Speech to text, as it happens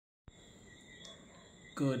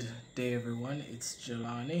Good day, everyone. It's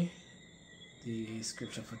Jelani. The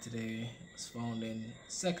scripture for today is found in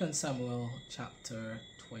 2 Samuel chapter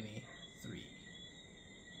 23.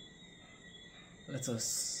 Let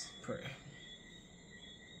us pray.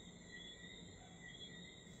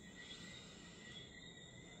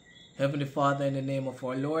 Heavenly Father, in the name of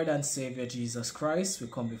our Lord and Savior Jesus Christ, we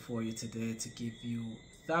come before you today to give you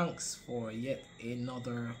thanks for yet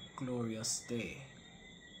another glorious day.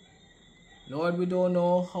 Lord, we don't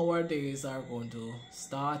know how our days are going to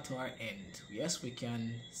start or end. Yes, we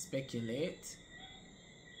can speculate,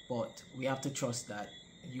 but we have to trust that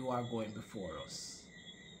you are going before us.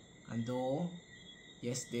 And though,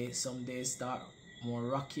 yes, some days start more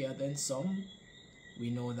rockier than some, we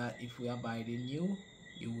know that if we abide in you,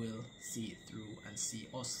 you will see it through and see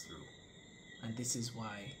us through. And this is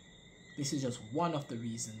just one of the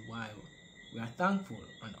reasons why we are thankful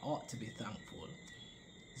and ought to be thankful.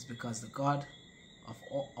 It's because the God of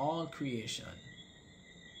all creation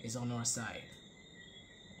is on our side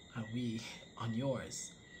and we on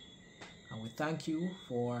yours. And we thank you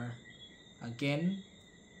for again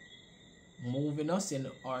moving us in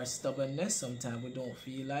our stubbornness. Sometimes we don't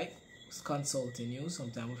feel like consulting you,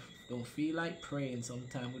 sometimes we don't feel like praying,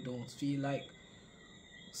 sometimes we don't feel like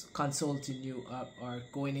consulting you or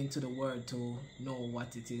going into the word to know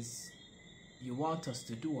what it is you want us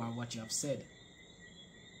to do or what you have said.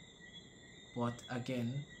 But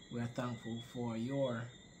again, we are thankful for your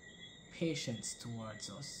patience towards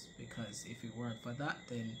us, because if it weren't for that,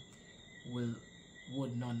 then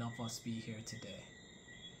would none of us be here today.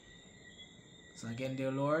 So again,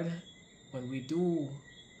 dear Lord, when we do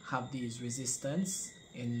have these resistance,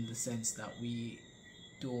 in the sense that we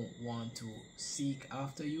don't want to seek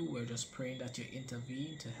after you, we're just praying that you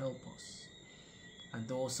intervene to help us. And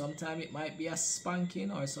though sometimes it might be a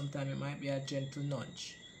spanking or sometimes it might be a gentle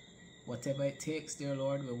nudge, whatever it takes, dear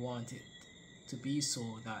Lord, we want it to be so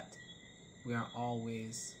that we are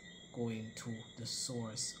always going to the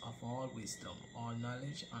source of all wisdom, all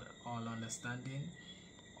knowledge, and all understanding,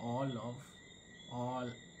 all love, all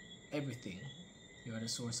everything. You are the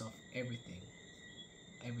source of everything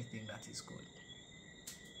that is good.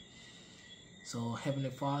 So, Heavenly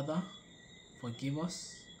Father, forgive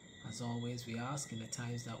us. As always, we ask in the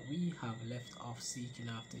times that we have left off seeking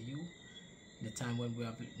after you, in the time when we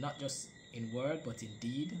have not just in word but in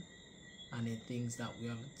deed, and in things that we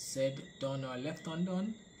have said, done, or left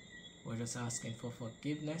undone. We're just asking for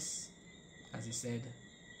forgiveness. As he said,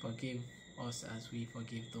 forgive us as we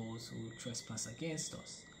forgive those who trespass against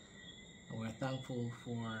us. And we're thankful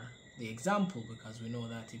for the example, because we know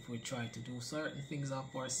that if we try to do certain things of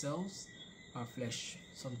ourselves, our flesh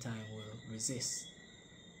sometimes will resist.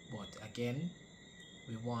 But again,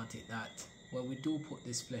 we want it that when we do put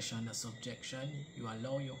this flesh under subjection, you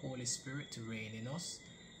allow your Holy Spirit to reign in us.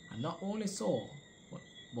 And not only so,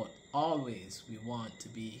 but always we want to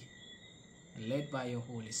be led by your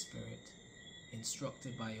Holy Spirit,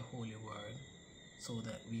 instructed by your holy word, so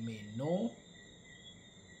that we may know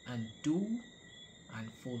and do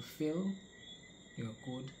and fulfill your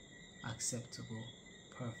good, acceptable,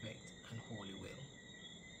 perfect, and holy will.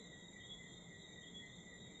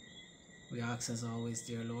 We ask, as always,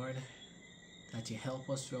 dear Lord, that you help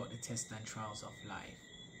us throughout the tests and trials of life.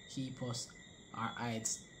 Keep us, our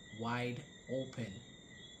eyes wide open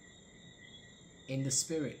in the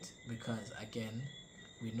spirit, because again,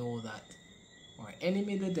 we know that our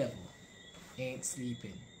enemy, the devil, ain't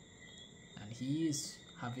sleeping, and he is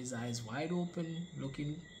have his eyes wide open,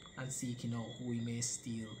 looking and seeking out who he may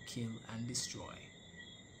steal, kill, and destroy.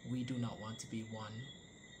 We do not want to be one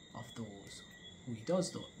of those who he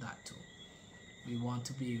does that to. We want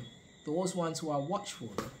to be those ones who are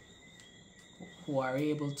watchful, who are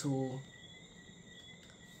able to,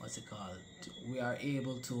 we are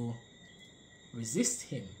able to resist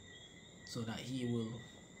him, so that he will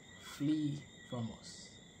flee from us,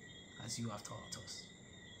 as you have taught us.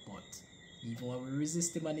 But even when we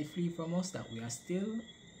resist him and he flee from us, that we are still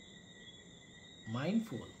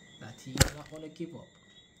mindful that he is not going to give up.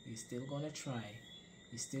 He's still going to try.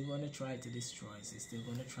 He's still going to try to destroy us. He's still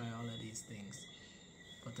going to try all of these things.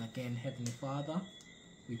 But again, Heavenly Father,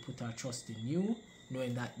 we put our trust in you,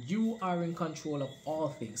 knowing that you are in control of all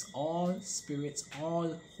things, all spirits,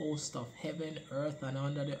 all hosts of heaven, earth, and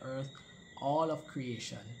under the earth. All of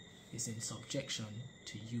creation is in subjection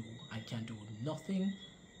to you and can do nothing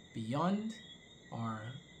beyond, or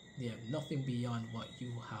they have nothing beyond what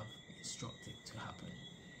you have instructed to happen.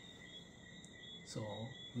 So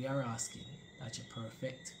we are asking that you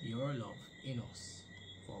perfect your love in us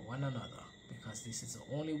for one another, because this is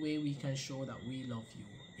the only way we can show that we love you,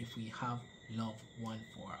 if we have love one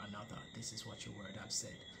for another. this is what your word have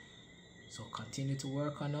said. So continue to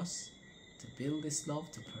work on us, to build this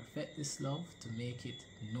love, to perfect this love, to make it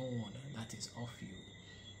known that is of you,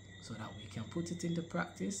 so that we can put it into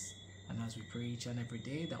practice. And as we pray each and every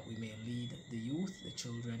day, that we may lead the youth, the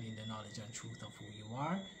children, in the knowledge and truth of who you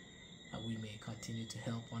are, that we may continue to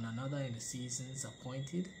help one another in the seasons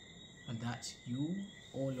appointed, and that you,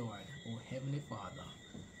 O Lord, O Heavenly Father,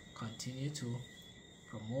 continue to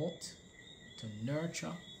promote, to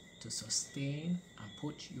nurture, to sustain, and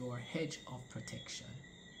put your hedge of protection,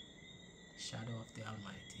 shadow of the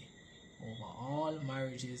Almighty, over all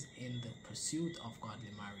marriages in the pursuit of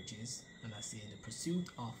godly marriages. And I say in the pursuit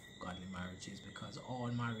of godly marriages, because all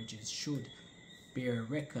marriages should bear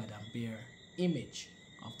record and bear image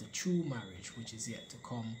of the true marriage which is yet to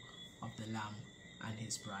come, of the Lamb and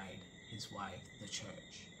his bride, his wife, the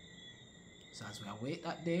church. So as we await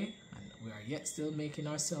that day, and we are yet still making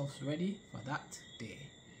ourselves ready for that day,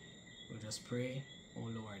 we'll just pray, oh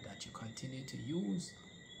Lord, that you continue to use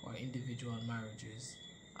our individual marriages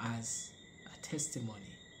as a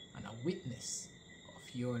testimony and a witness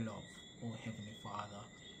of your love, O Heavenly Father,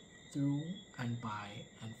 through and by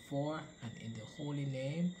and for and in the holy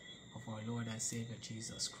name of our Lord and Savior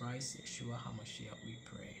Jesus Christ, Yeshua HaMashiach, we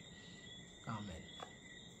pray. Amen.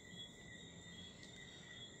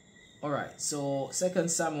 Alright, so 2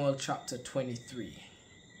 Samuel chapter 23.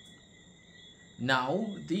 Now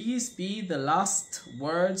these be the last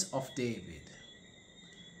words of David.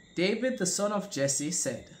 David the son of Jesse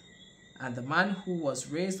said, and the man who was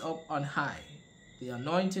raised up on high, the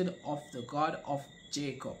anointed of the God of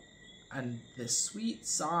Jacob, and the sweet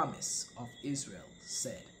psalmist of Israel,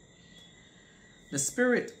 said, the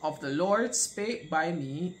Spirit of the Lord spake by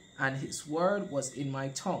me, and his word was in my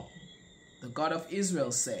tongue. The God of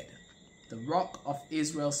Israel said, the rock of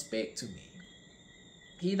Israel spake to me.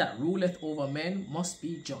 He that ruleth over men must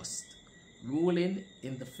be just, ruling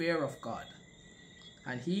in the fear of God.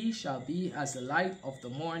 And he shall be as the light of the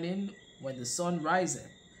morning when the sun riseth,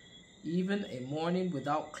 even a morning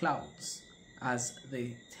without clouds, as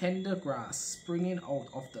the tender grass springing out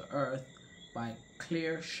of the earth by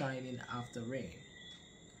clear shining after rain.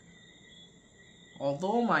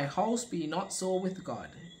 Although my house be not so with God,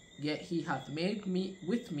 yet he hath made me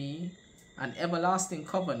with me an everlasting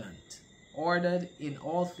covenant, ordered in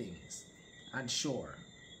all things, and sure.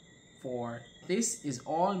 For this is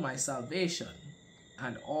all my salvation,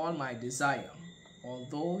 and all my desire,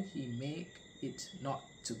 although he make it not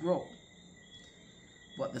to grow.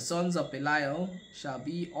 But the sons of Belial shall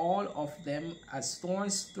be all of them as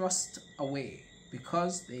thorns thrust away,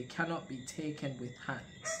 because they cannot be taken with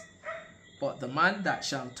hands. But the man that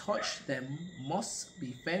shall touch them must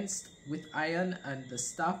be fenced with iron and the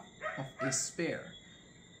staff of a spear,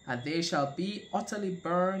 and they shall be utterly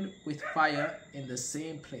burned with fire in the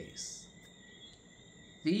same place.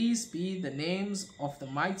 These be the names of the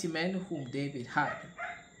mighty men whom David had.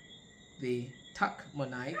 The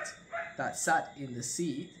Tachmonite that sat in the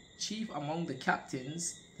seat, chief among the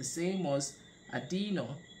captains, the same was Adino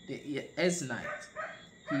the Eznite.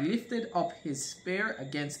 He lifted up his spear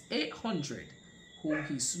against 800, whom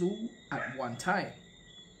he slew at one time.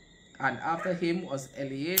 And after him was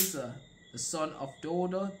Eleazar, the son of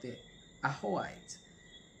Dodo the Ahoite,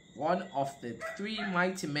 one of the 3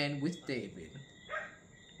 mighty men with David.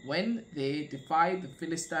 When they defied the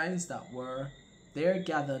Philistines that were there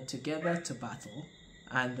gathered together to battle,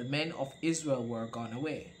 and the men of Israel were gone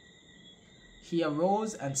away, he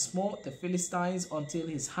arose and smote the Philistines until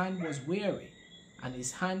his hand was weary, and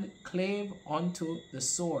his hand clave unto the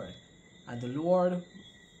sword, and the Lord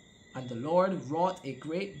wrought a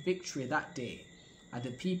great victory that day, and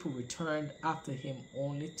the people returned after him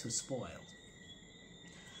only to spoil.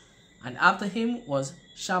 And after him was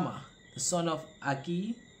Shammah, the son of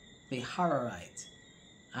Agi the Hararite.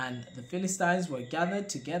 And the Philistines were gathered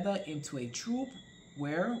together into a troop,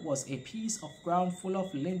 where was a piece of ground full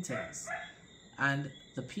of lintels, and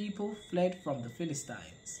the people fled from the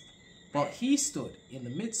Philistines. But he stood in the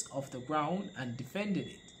midst of the ground and defended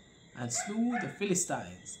it, and slew the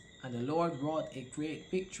Philistines, and the Lord wrought a great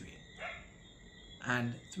victory.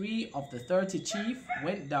 And 3 of the 30 chief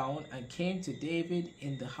went down and came to David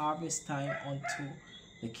in the harvest time unto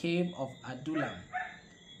the cave of Adullam.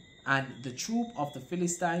 And the troop of the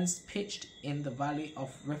Philistines pitched in the valley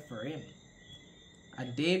of Rephaim.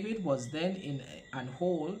 And David was then in an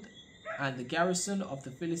hold, and the garrison of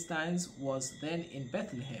the Philistines was then in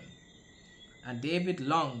Bethlehem. And David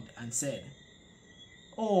longed and said,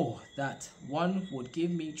 Oh, that one would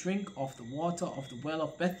give me drink of the water of the well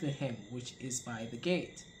of Bethlehem, which is by the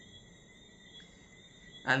gate.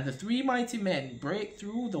 And the 3 mighty men brake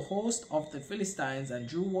through the host of the Philistines, and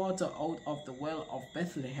drew water out of the well of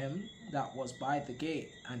Bethlehem that was by the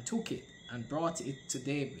gate, and took it, and brought it to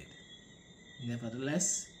David.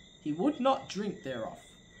 Nevertheless, he would not drink thereof,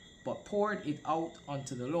 but poured it out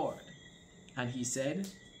unto the Lord. And he said,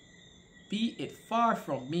 Be it far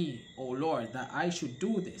from me, O Lord, that I should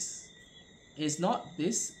do this. Is not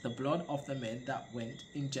this the blood of the men that went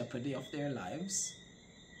in jeopardy of their lives?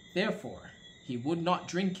 Therefore he would not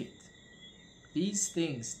drink it. These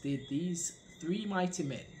things did these 3 mighty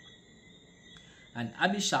men. And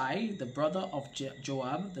Abishai, the brother of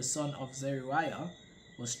Joab, the son of Zeruiah,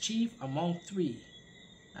 was chief among 3.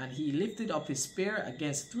 And he lifted up his spear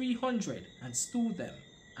against 300, and slew them,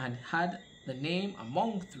 and had the name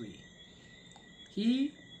among 3.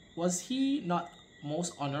 Was he not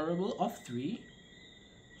most honorable of 3?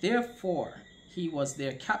 Therefore he was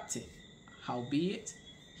their captain. Howbeit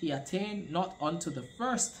he attained not unto the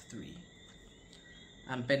first 3.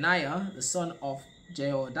 And Benaiah, the son of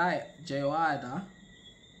Jehoiada,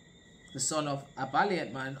 the son of a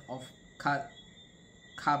valiant man of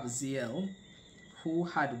Kabzeel, who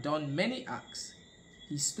had done many acts,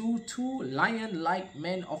 he slew 2 lion-like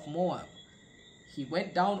men of Moab. He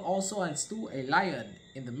went down also and slew a lion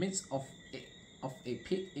in the midst of a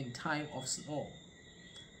pit in time of snow.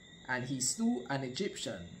 And he slew an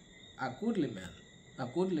Egyptian, a goodly man,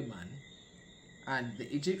 and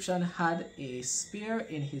the Egyptian had a spear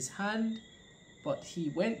in his hand, but he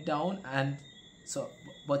went down to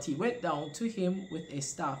him with a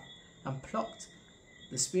staff, and plucked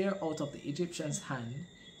the spear out of the Egyptian's hand,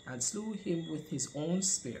 and slew him with his own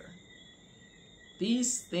spear.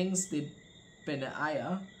 These things did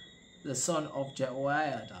Benaiah, the son of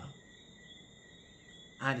Jehoiada,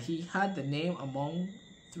 and he had the name among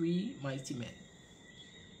 3 mighty men.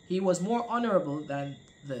 He was more honorable than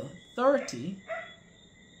the 30,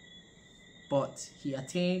 but he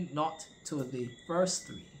attained not to the first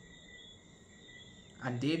 3.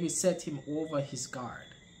 And David set him over his guard.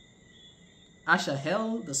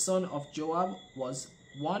 Asahel, the son of Joab, was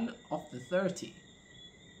one of the 30.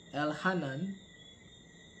 Elhanan,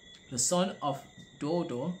 the son of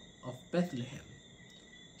Dodo of Bethlehem.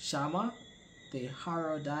 Shammah, the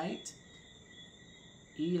Harodite.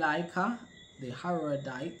 Elika, the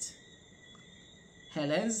Harodite.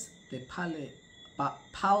 Helez, the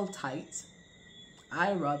Paltite.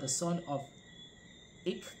 Ira, the son of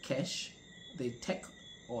Ikkesh, the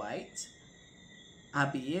Tekoite.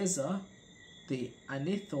 Abiezer, the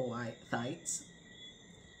Anithothite.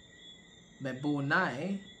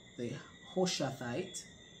 Mebonai, the Hoshathite.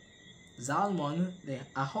 Zalmon, the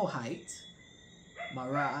Ahohite.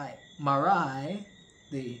 Marai,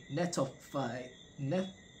 the Netophathite.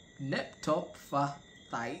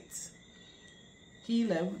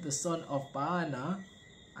 Heleb, the son of Baana,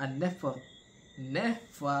 and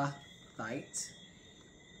Nephathite.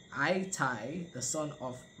 Itai, the son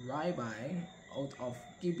of Ribai, out of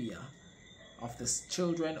Gibeah, of the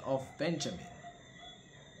children of Benjamin.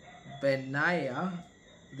 Benaiah,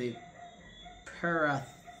 the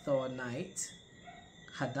Pirathonite.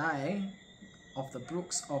 Hadai, of the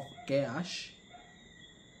brooks of Gaash.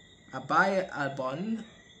 Abiabon,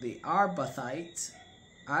 the Arbathite.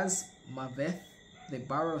 Azmaveth, the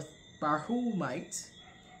Barhumite.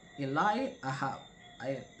 Eliabba,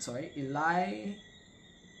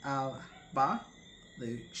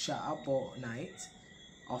 the Shaabonite,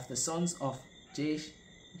 of the sons of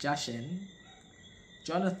Jashen.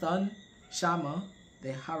 Jonathan, Shammah,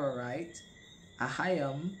 the Hararite.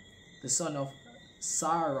 Ahiam, the son of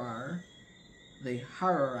Sarar, the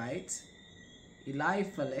Hararite.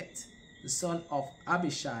 Eliphalet, the son of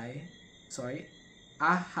Ahashbai,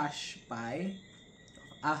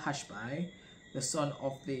 the son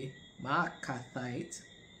of the Maacathite.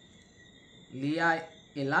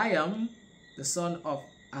 Eliam, the son of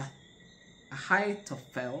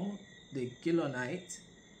Ahitophel, the Gilonite.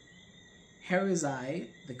 Herizai,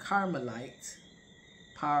 the Carmelite.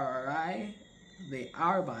 Parai, the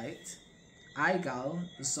Arbite. Igal,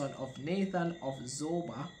 the son of Nathan of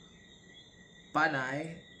Zobah.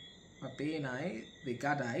 Bani, the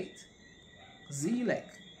Gadite. Zelek,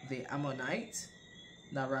 the Ammonite.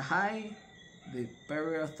 Narahai, the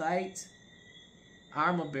Beerothite.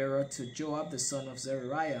 Armor-bearer to Joab, the son of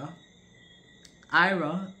Zeruiah.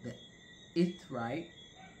 Ira, the Ithrite.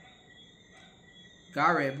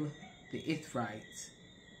 Gareb, the Ithrite.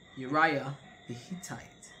 Uriah, the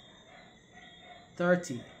Hittite.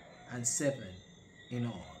 37 in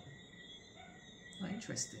all. Oh,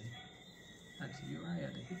 interesting. That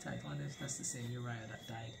Uriah, the Hittite, that's the same Uriah that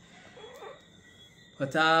died.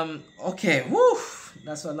 But okay, woo,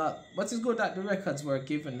 that's a lot. But it's good that the records were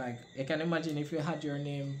given. Like, you can imagine if you had your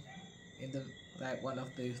name in the, like, one of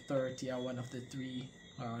the 30 or one of the 3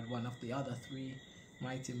 or one of the other 3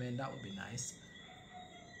 mighty men, that would be nice.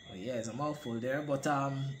 But yeah, it's a mouthful there. But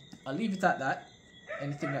I'll leave it at that.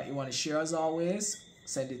 Anything that you want to share, as always,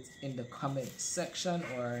 send it in the comment section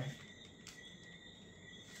or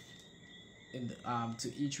in the, to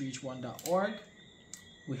eachreach1.org.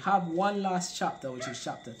 We have one last chapter, which is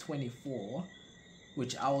chapter 24,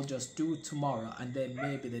 which I will just do tomorrow, and then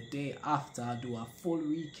maybe the day after I'll do a full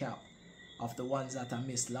recap of the ones that I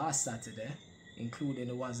missed last Saturday, including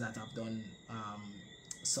the ones that I've done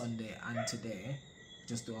Sunday and today.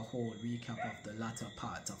 Just do a whole recap of the latter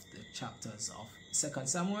part of the chapters of 2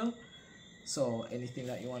 Samuel. So anything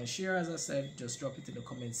that you want to share, as I said, just drop it in the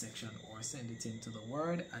comment section or send it into the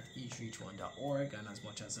word at eachreach1.org. And as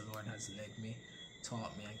much as the Lord has led me,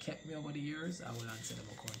 taught me, and kept me over the years, I will answer them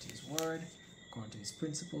according to his word, according to his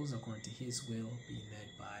principles, according to his will, being led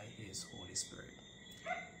by his Holy Spirit.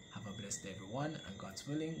 Have a blessed day, everyone, and God's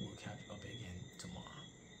willing, we'll catch up again